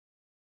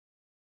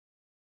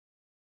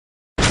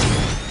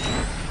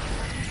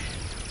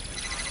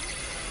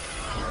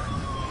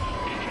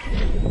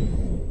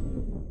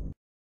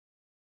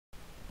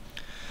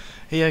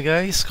Hey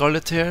guys,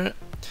 Zkarlet here.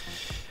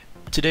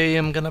 Today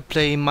I'm gonna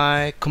play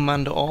my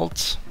Commando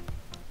alt,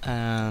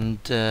 and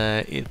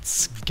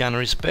it's gonna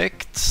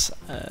respect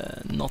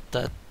not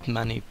that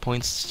many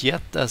points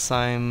yet, as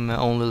I'm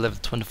only level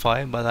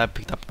 25, but I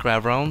picked up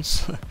grab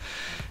rounds.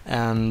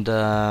 And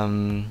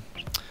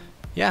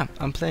yeah,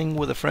 I'm playing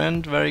with a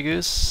friend,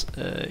 Vergius.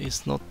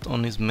 He's not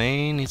on his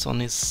main, he's on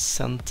his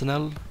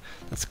Sentinel.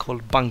 That's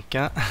called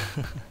Bhanka.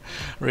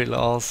 Really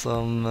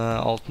awesome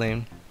alt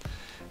name.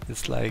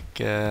 It's like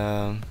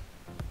yeah,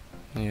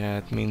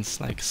 it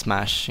means like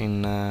smash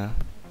in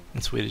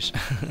Swedish.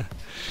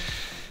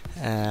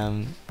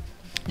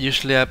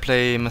 Usually I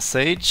play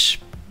Message,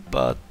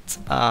 but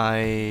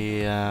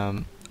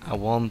I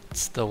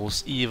want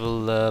those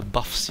evil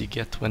buffs you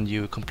get when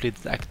you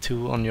complete Act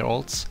 2 on your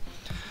alts.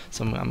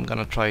 So I'm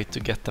gonna try to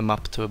get them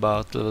up to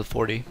about level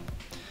 40.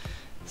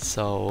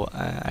 So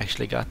I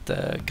actually got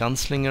the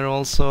Gunslinger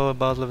also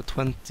about level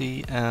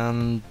 20,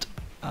 and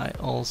I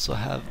also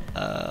have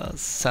a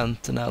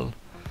Sentinel,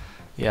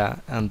 yeah,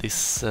 and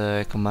this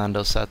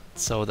Commando set,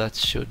 so that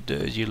should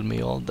yield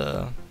me all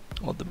the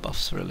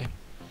buffs really.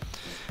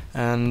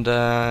 And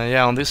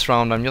yeah, on this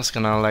round I'm just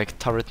gonna like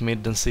turret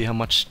mid and see how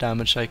much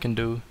damage I can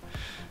do.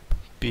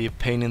 Be a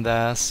pain in the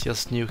ass,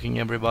 just nuking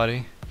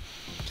everybody,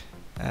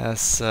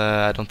 as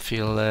I don't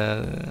feel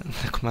the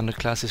Commando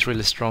class is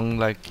really strong,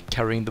 like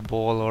carrying the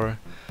ball or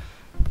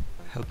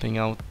helping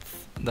out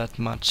that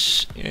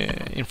much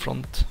in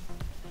front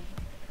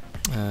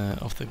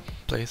of the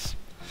place.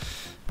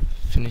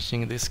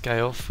 Finishing this guy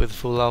off with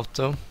full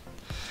auto.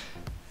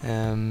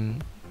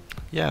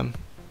 Yeah,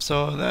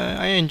 so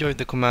I enjoyed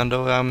the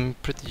Commando. I'm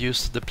pretty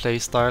used to the play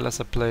style, as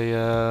I play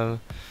a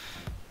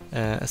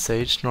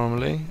Sage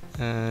normally,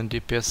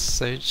 DPS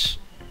Sage.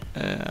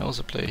 I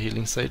also play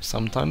healing Sage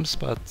sometimes,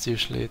 but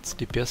usually it's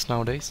DPS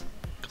nowadays,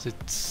 because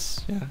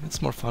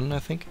it's more fun, I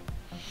think.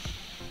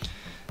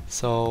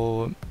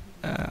 So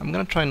I'm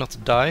gonna try not to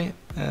die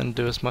and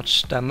do as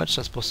much damage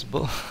as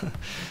possible.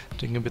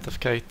 Doing a bit of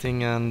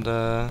kiting, and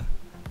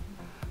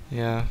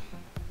yeah,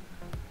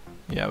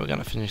 we're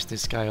gonna finish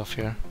this guy off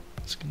here.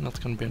 It's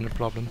not gonna be any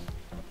problem.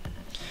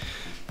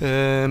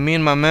 Me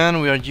and my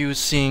man, we are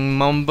using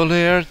Mumble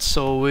here,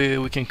 so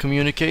we can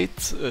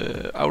communicate.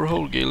 Our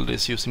whole guild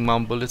is using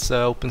Mumble. It's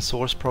an open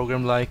source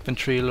program like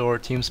Ventrilo or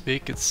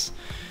TeamSpeak.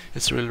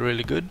 It's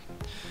really good,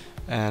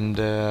 and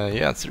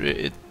yeah,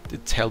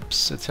 it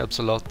helps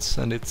a lot,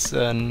 and it's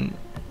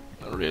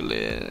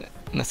really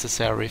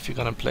necessary if you're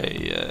gonna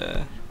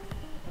play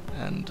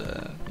and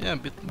yeah,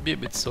 be a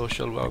bit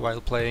social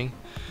while playing.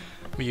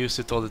 We use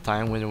it all the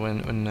time when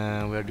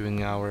we're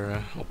doing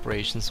our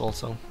operations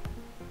also.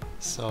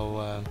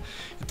 So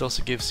it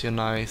also gives you a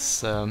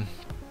nice what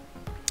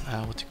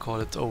do you call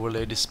it,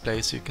 overlay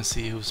display, so you can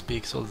see who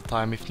speaks all the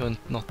time if you're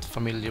not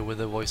familiar with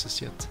the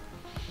voices yet.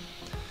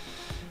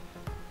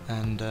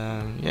 And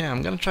yeah,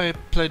 I'm gonna try to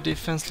play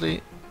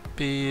defensively,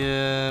 be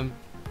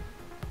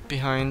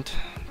behind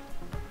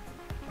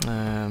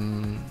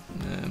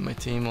my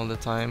team all the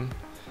time,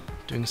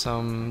 doing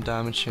some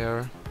damage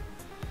here.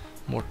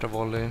 Mortar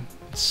volley,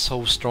 it's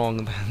so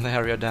strong, the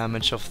area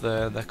damage of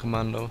the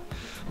Commando.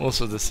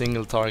 Also the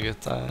single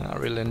target, I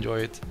really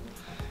enjoy it.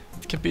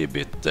 It can be a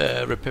bit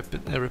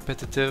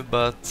repetitive,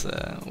 but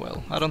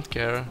well, I don't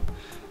care.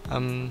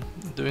 I'm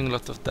doing a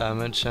lot of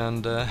damage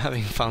and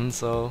having fun,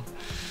 so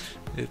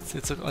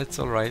it's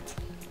alright.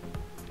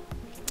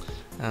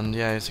 And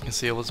yeah, as you can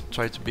see, I also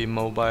try to be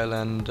mobile,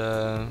 and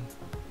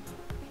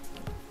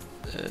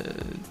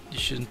you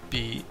shouldn't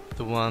be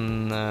the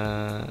one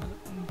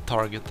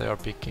target they are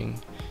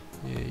picking.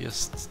 You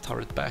just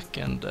turret back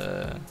and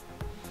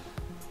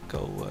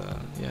go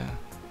yeah,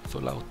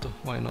 full auto.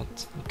 Why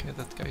not? Okay,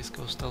 that guy's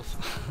go stealth.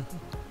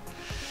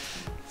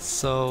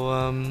 So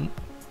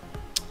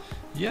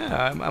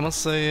yeah, I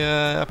must say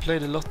I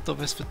played a lot of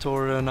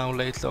SWTOR now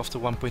lately after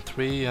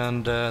 1.3,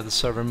 and the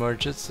server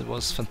merges. It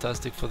was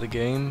fantastic for the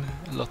game.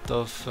 A lot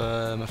of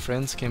my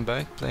friends came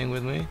back playing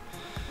with me,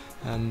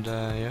 and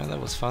yeah, that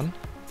was fun.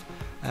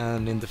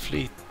 And in the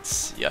fleet,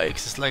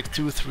 yikes, it's like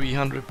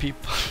 200-300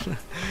 people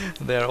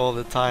there all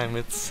the time.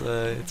 It's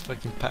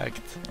fucking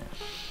packed.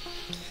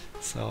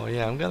 So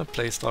yeah, I'm gonna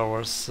play Star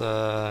Wars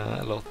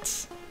a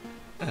lot,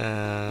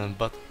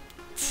 but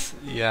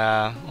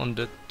yeah, on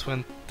the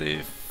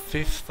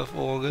 25th of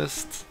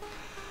August,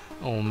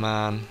 oh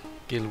man,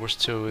 Guild Wars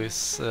 2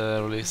 is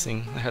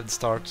releasing a head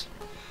start,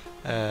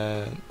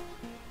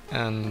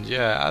 and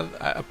yeah,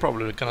 I'm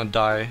probably gonna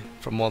die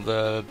from all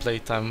the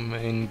playtime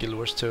in Guild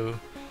Wars 2.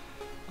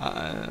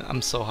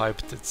 I'm so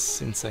hyped,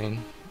 it's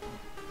insane.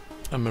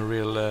 I'm a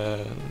real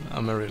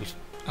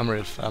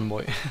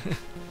fanboy.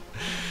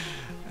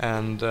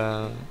 And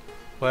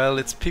well,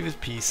 it's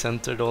PvP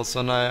centered also,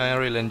 and I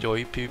really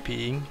enjoy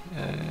PvPing.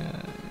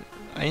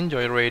 I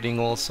enjoy raiding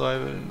also. I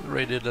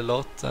raided a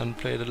lot and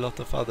played a lot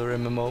of other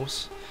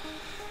MMOs.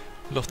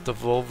 Lot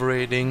of WoW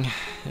raiding,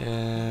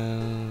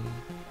 and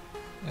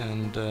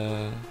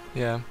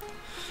yeah,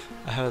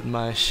 I had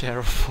my share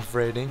of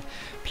raiding.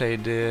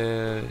 Played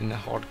in a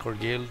hardcore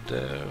guild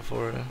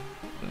for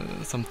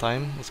some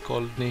time. It was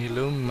called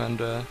Nihilum, and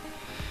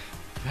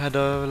we had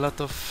a lot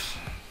of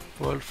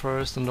world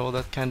first and all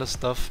that kind of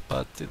stuff,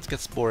 but it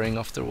gets boring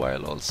after a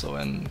while also,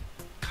 and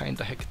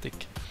kinda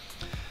hectic.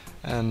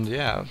 And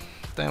yeah,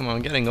 damn,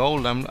 I'm getting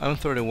old. I'm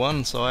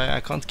 31, so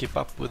I can't keep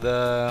up with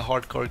the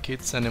hardcore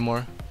kids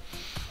anymore.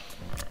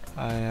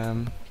 I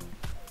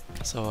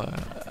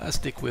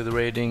stick with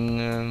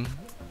raiding.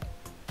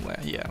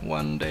 Well, yeah,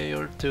 1 day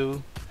or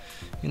 2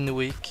 in the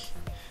week,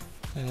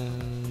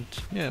 and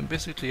yeah,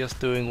 basically just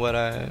doing what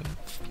I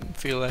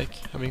feel like,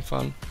 having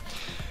fun.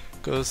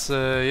 Because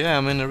yeah,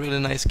 I'm in a really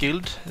nice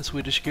guild, a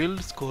Swedish guild.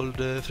 It's called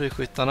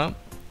Friskyttarna.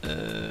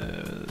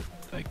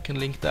 I can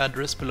link the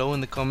address below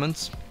in the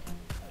comments,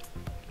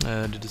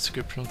 the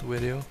description of the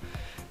video.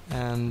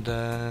 And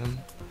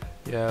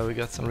yeah, we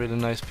got some really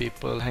nice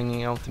people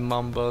hanging out in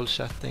Mumble,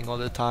 chatting all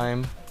the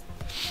time.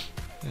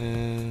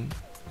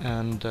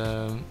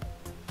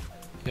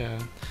 Yeah,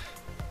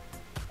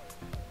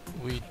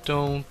 we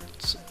don't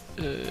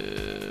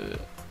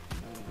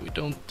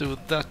do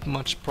that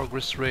much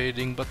progress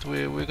raiding, but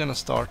we're gonna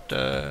start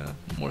a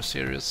more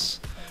serious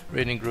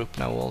raiding group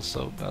now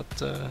also.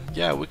 But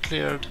yeah, we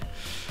cleared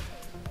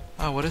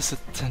what is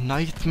it?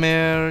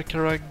 Nightmare,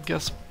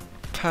 Karagas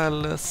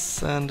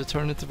Palace, and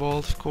Eternity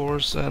Vault, of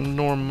course, and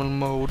normal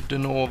mode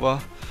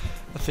Nova.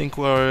 I think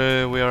we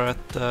are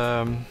at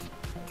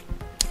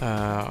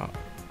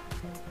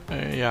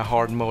yeah,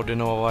 hard mode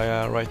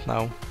Nova right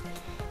now.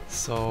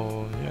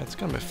 So yeah, it's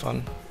gonna be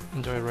fun.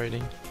 Enjoy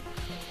raiding.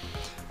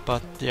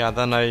 But yeah,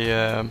 then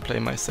I play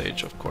my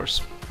Sage, of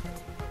course.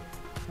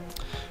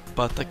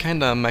 But I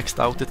kinda maxed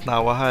out it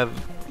now. I have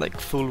like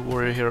full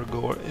warrior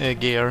hero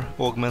gear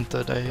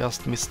augmented. I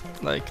just missed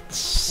like the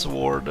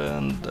sword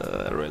and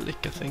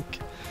relic, I think.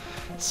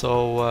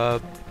 So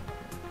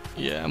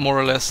yeah, more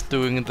or less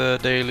doing the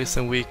dailies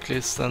and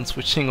weeklies and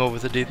switching over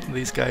to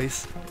these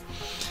guys.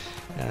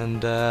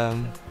 And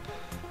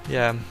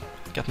yeah,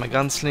 got my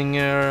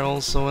Gunslinger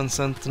also and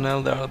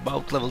Sentinel. They're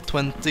about level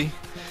 20.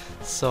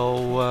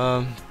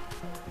 So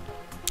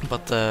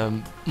but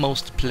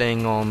most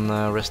playing on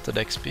rested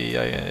XP.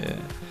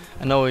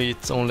 I know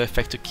it's only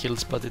effective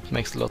kills, but it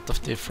makes a lot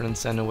of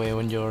difference anyway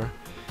when you're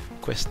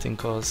questing,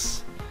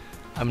 cause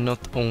I'm not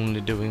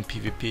only doing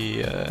PvP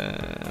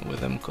with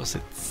them, cause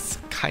it's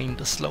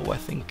kinda slow. I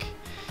think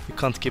you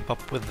can't keep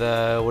up with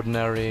the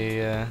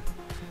ordinary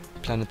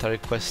planetary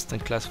quests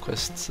and class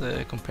quests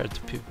compared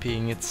to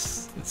PvPing.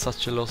 It's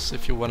such a loss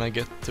if you wanna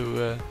get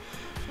to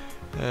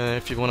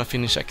if you wanna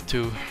finish Act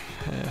 2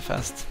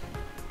 fast.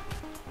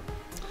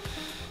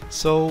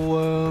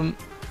 So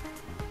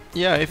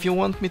yeah, if you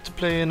want me to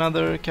play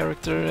another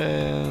character,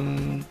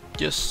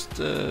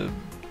 just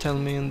tell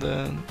me in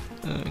the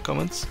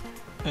comments.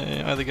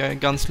 Either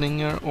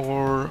Gunslinger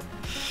or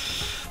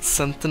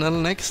Sentinel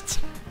next.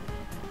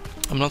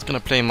 I'm not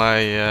gonna play my.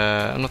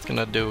 I'm not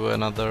gonna do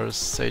another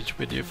Sage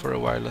video for a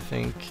while. I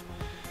think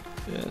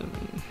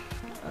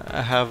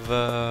I have.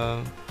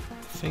 I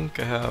think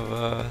I have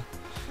a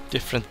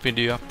different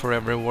video up for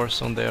every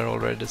Warzone there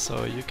already,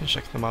 so you can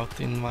check them out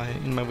in my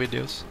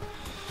videos.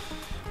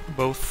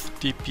 Both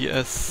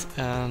DPS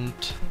and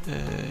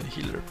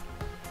healer.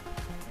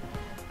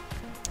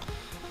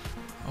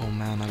 Oh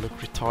man, I look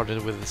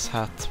retarded with this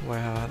hat. Why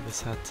have I had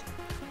this hat?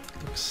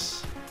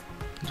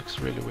 It looks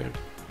really weird.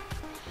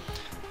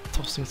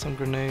 Tossing some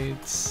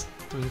grenades,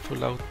 doing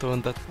full auto,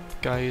 and that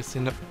guy is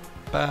in a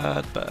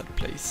bad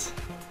place.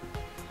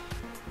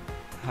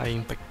 High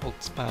impact bolt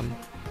spam.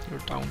 You're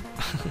down.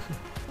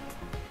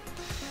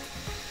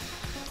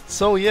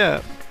 So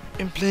yeah,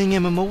 been playing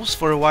MMOs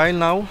for a while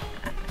now.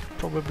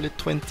 Probably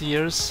 20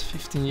 years,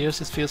 15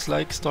 years it feels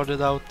like.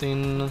 Started out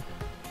in...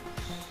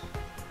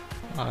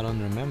 I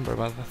don't remember,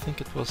 but I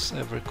think it was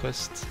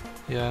EverQuest.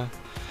 Yeah.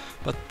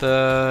 But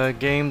the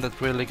game that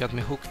really got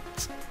me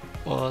hooked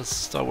was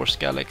Star Wars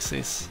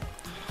Galaxies.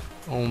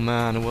 Oh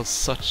man, it was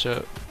such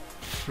a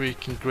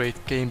freaking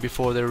great game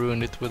before they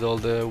ruined it with all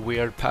the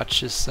weird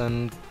patches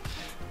and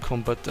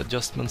combat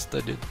adjustments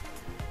they did.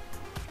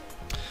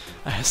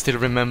 I still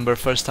remember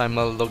first time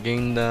I logged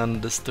in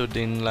and stood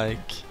in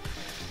like...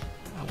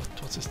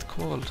 what's it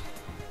called?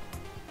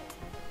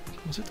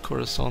 Was it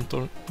Coruscant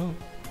or... oh,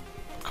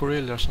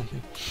 Corellia or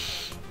something.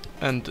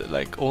 And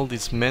like all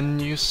these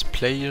menus,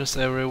 players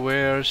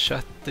everywhere,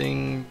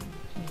 chatting...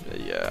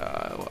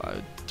 yeah,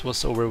 it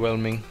was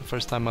overwhelming the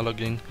first time I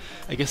logged in.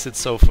 I guess it's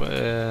so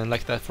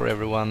like that for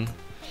everyone.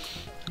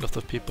 A lot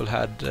of people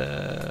had,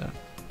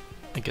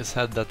 I guess,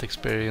 had that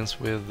experience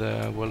with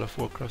World of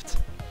Warcraft.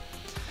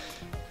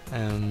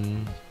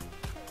 And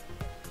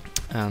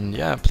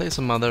yeah, play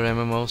some other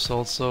MMOs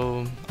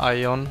also.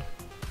 Ion,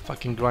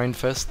 fucking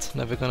grindfest.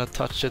 Never gonna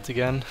touch it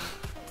again.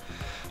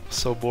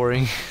 So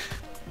boring.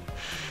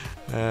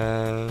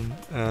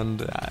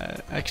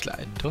 Actually,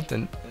 I don't.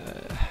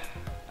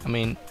 I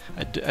mean,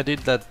 I did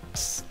that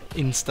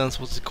instance.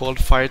 What's it called?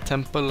 Fire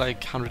Temple,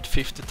 like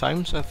 150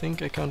 times. I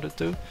think I counted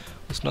to.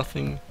 There's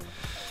nothing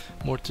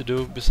more to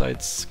do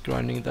besides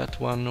grinding that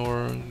one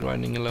or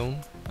grinding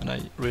alone. And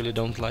I really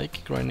don't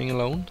like grinding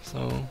alone.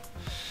 So,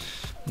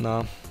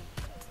 no.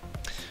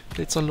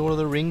 Played some Lord of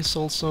the Rings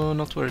also,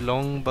 not very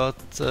long, but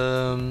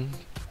the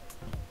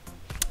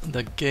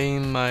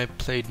game I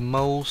played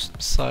most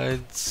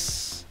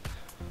besides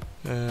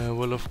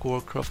World of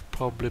Warcraft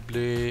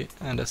probably,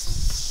 and as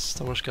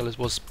Star Wars Scarlet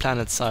was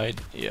PlanetSide.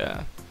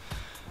 Yeah.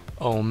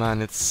 Oh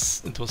man,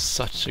 it was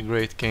such a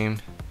great game.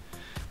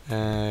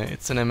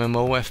 It's an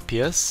MMO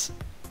FPS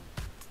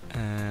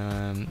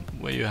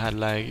where you had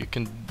like you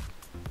can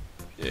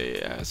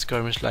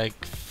skirmish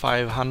like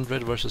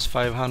 500 versus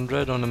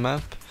 500 on a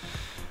map,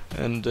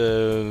 and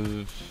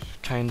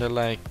kinda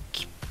like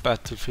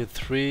Battlefield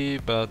 3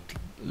 but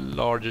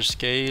larger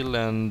scale,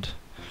 and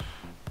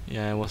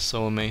yeah, it was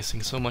so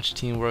amazing. So much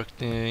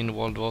teamwork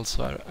involved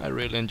also. I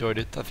really enjoyed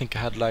it. I think I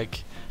had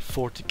like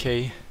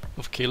 40k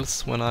of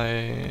kills when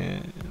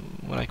I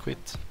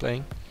quit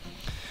playing.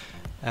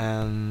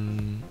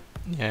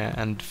 Yeah,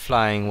 and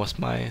flying was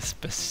my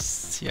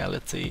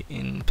speciality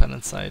in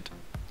PlanetSide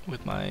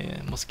with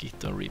my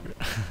Mosquito Reaver.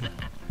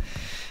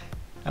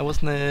 I was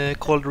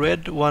called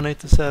Red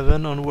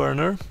 187 on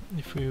Werner.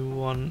 If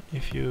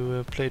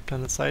you played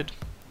PlanetSide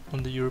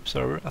on the Europe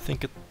server, I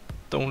think it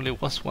only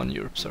was one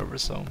Europe server,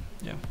 so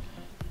yeah.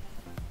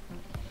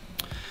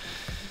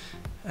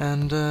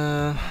 And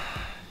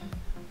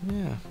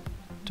yeah,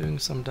 doing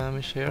some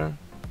damage here.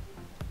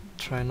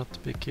 Try not to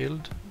be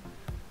killed.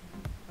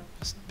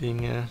 Just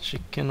being a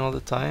chicken all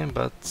the time,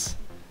 but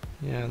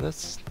yeah,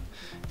 it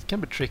can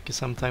be tricky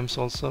sometimes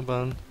also.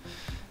 But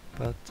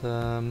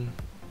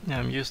yeah,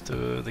 I'm used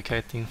to the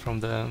kiting from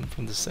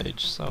the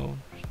Sage, so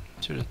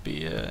it shouldn't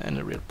be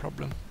any real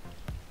problem.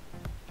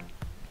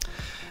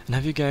 And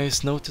have you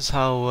guys noticed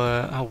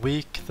how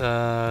weak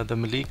the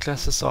melee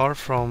classes are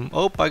from?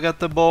 Oh, I got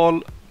the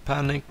ball!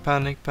 Panic,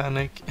 panic,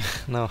 panic!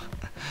 No,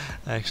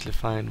 I actually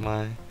find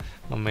my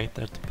mate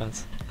there to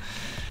pass.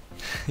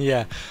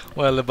 Yeah,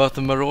 well, about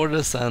the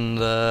Marauders and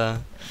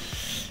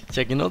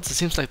checking out, it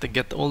seems like they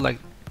get all like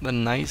the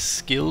nice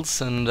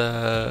skills and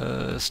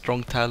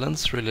strong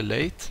talents really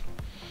late.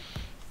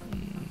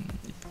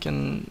 It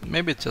can,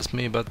 maybe it's just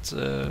me, but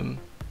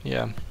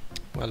yeah.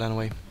 Well,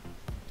 anyway,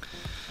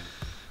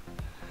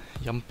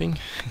 jumping,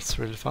 it's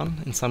really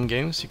fun. In some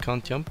games you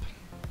can't jump,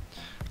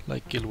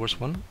 like Guild Wars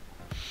 1.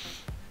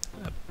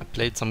 I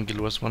played some Guild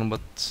Wars 1,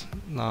 but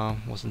no,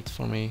 wasn't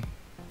for me.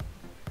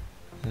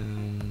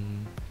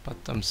 But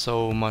I'm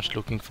so much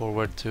looking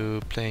forward to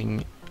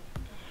playing.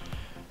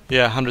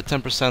 Yeah,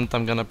 110%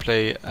 I'm gonna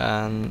play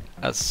an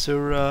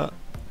Asura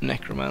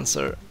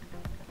Necromancer.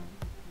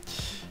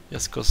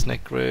 Just cause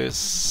Necro is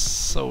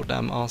so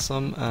damn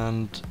awesome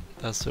and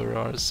the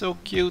Asura are so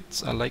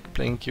cute. I like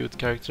playing cute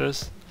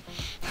characters.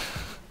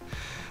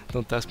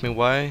 Don't ask me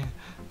why.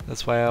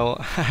 That's why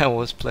I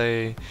always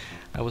play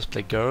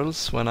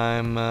girls when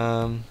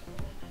I'm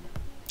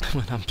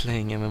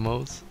playing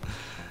MMOs.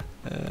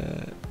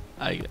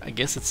 I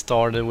guess it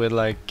started with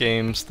like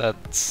games that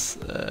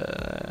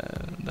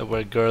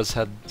where girls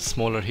had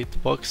smaller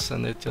hitbox,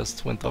 and it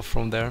just went off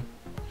from there.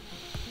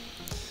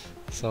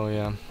 So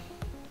yeah,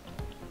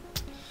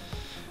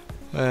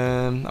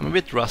 I'm a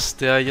bit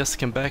rusty. I just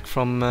came back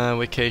from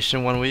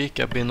vacation 1 week.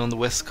 I've been on the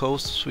west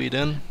coast of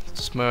Sweden,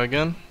 to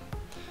Smögen,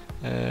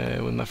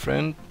 with my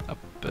friend up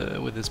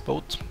with his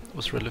boat. It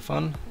was really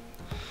fun.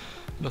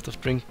 A lot of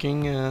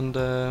drinking and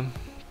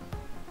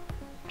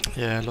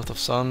yeah, a lot of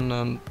sun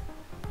and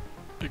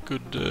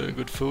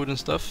good food and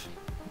stuff.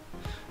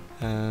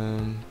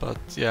 But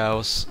yeah, I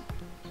was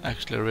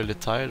actually really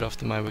tired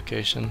after my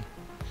vacation.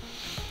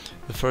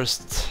 The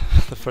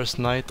first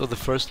night or the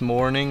first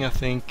morning, I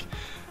think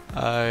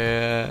I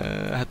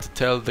had to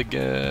tell the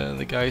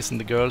guys and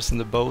the girls in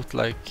the boat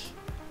like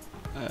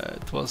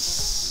it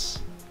was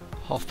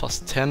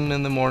 10:30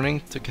 in the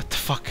morning to get the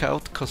fuck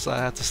out, because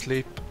I had to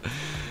sleep.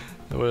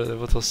 It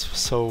was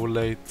so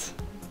late.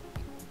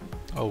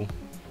 Oh,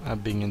 I'm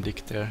being a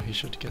dick there. He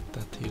should get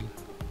that heal.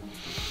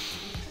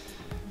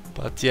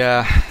 But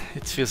yeah,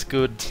 it feels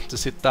good to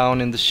sit down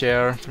in the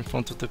chair in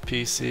front of the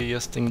PC,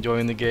 just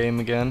enjoying the game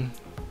again.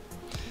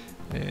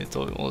 It's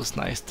always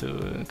nice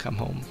to come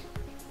home.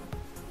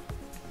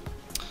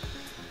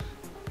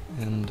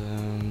 And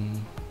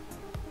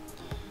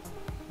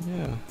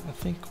yeah, I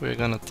think we're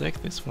gonna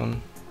take this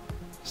one.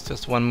 It's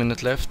just 1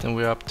 minute left and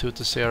we're up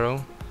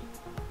 2-0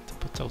 to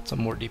put out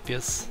some more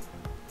DPS.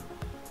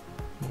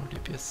 More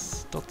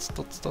DPS. Dots,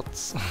 dots,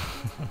 dots.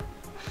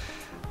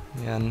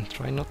 Yeah, and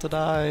try not to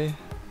die.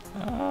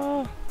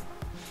 Ah.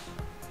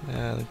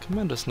 Yeah, the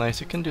Commando's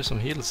nice. You can do some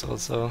heals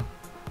also.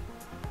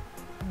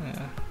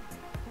 Yeah.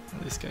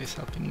 This guy's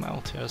helping him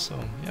out here, so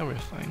yeah, we're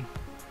fine.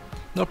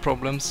 No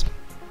problems.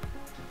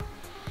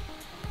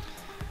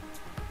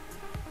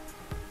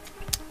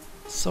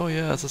 So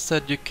yeah, as I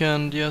said, you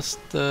can just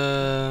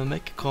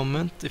make a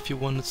comment if you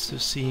wanted to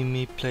see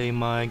me play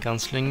my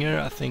Gunslinger.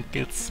 I think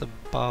it's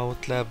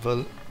about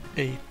level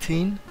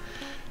 18.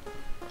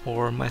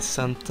 Or my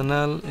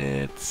Sentinel,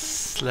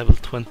 it's level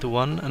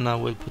 21, and I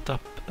will put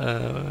up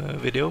a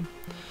video.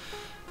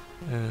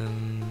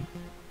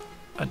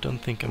 I don't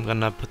think I'm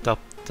gonna put up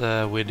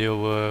the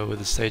video with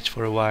the stage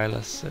for a while,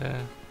 as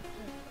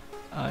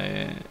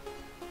I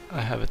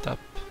have it up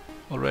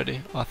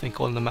already. I think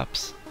all the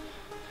maps.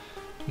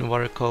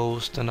 Novari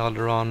Coast and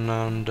Alderon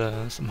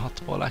and some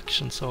hutball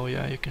action, so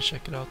yeah, you can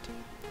check it out.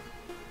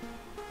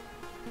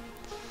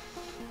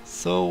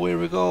 So here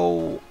we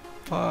go.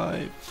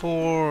 5,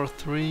 4,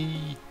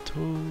 3, 2,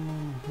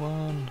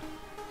 1.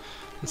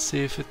 Let's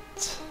see if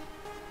it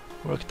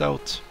worked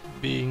out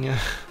being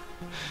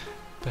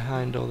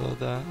behind all of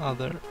the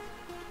other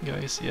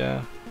guys.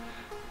 Yeah,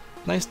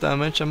 nice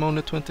damage. I'm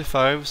only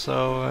 25,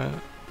 so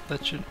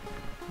that should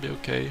be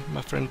okay.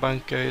 My friend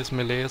Bhanka is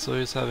melee, so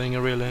he's having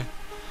a really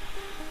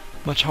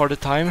much harder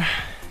time,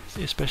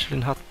 especially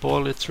in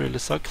hutball. It really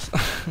sucks.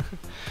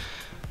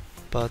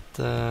 But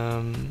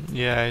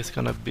yeah, it's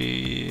gonna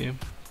be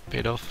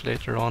paid off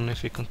later on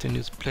if he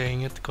continues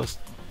playing it, because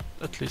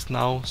at least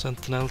now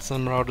Sentinels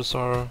and Marauders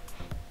are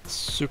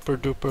super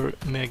duper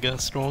mega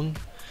strong.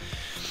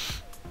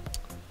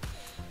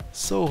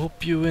 So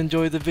hope you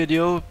enjoyed the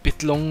video,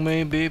 bit long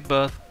maybe,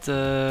 but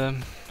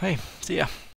hey, see ya.